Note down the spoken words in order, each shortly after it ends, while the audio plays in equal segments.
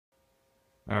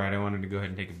Alright, I wanted to go ahead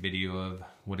and take a video of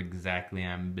what exactly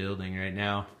I'm building right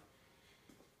now.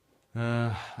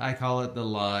 I call it the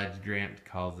lodge. Grant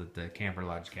calls it the camper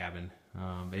lodge cabin.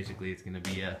 Basically, it's going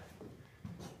to be a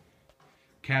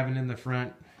cabin in the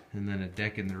front and then a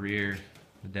deck in the rear.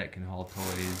 The deck can haul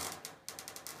toys,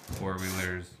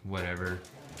 four-wheelers, whatever.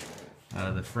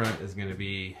 The front is going to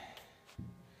be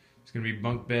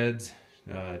bunk beds,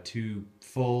 two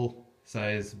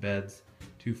full-size beds,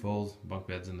 two fulls, bunk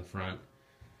beds in the front.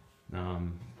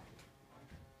 And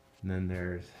then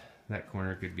there's that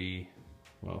corner could be,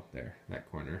 well, there, that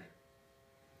corner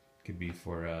could be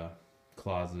for a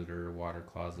closet or a water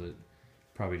closet.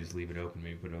 Probably just leave it open,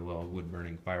 maybe put a little wood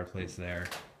burning fireplace there.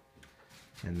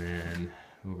 And then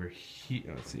over here,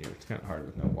 let's see, it's kind of hard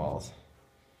with no walls.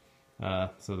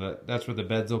 So that's where the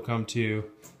beds will come to.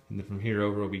 And then from here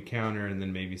over will be counter, and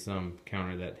then maybe some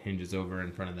counter that hinges over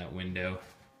in front of that window.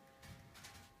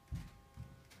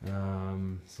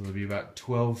 So there'll be about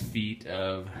 12 feet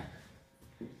of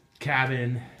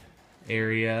cabin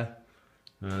area.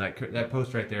 That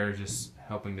post right there is just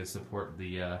helping to support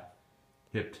the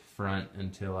hipped front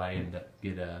until I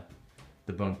get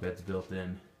the bunk beds built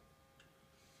in.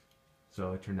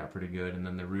 So it turned out pretty good. And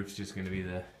then the roof's just going to be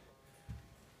the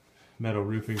metal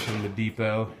roofing from the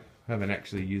depot. I haven't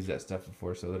actually used that stuff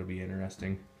before, so that'll be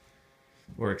interesting.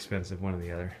 Or expensive, one or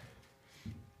the other.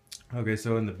 Okay,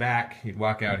 so in the back, you'd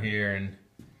walk out here and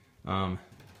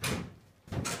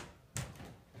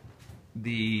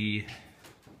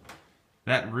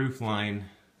that roof line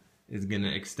is going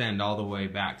to extend all the way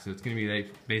back. So it's going to be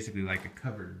basically like a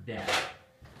covered deck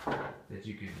that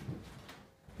you can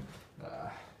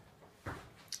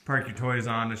park your toys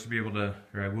on. I should be able to,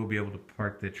 or I will be able to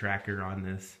park the tractor on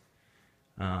this,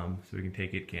 so we can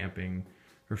take it camping,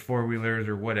 or four-wheelers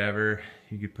or whatever.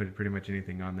 You could put pretty much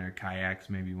anything on there. Kayaks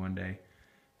maybe one day,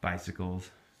 bicycles,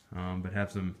 but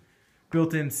have some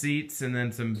built-in seats and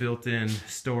then some built-in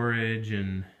storage,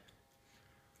 and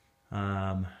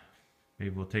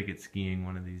maybe we'll take it skiing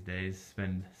one of these days.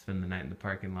 Spend the night in the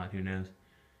parking lot. Who knows?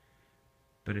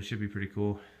 But it should be pretty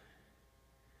cool.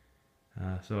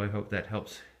 So I hope that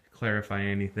helps clarify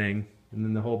anything. And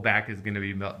then the whole back is going to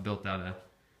be built out of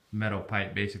metal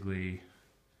pipe, basically.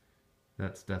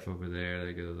 That stuff over there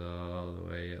that goes all the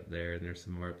way up there, and there's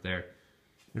some more up there.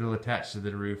 It'll attach to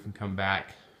the roof and come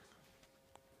back.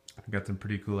 I've got some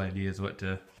pretty cool ideas what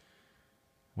to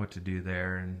do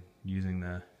there, and using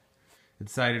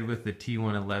it's sided with the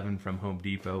T111 from Home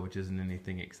Depot, which isn't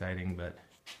anything exciting, but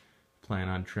plan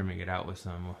on trimming it out with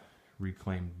some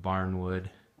reclaimed barn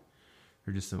wood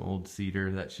or just some old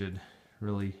cedar. That should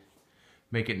really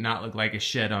make it not look like a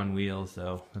shed on wheels,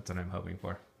 so that's what I'm hoping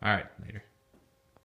for. All right, later.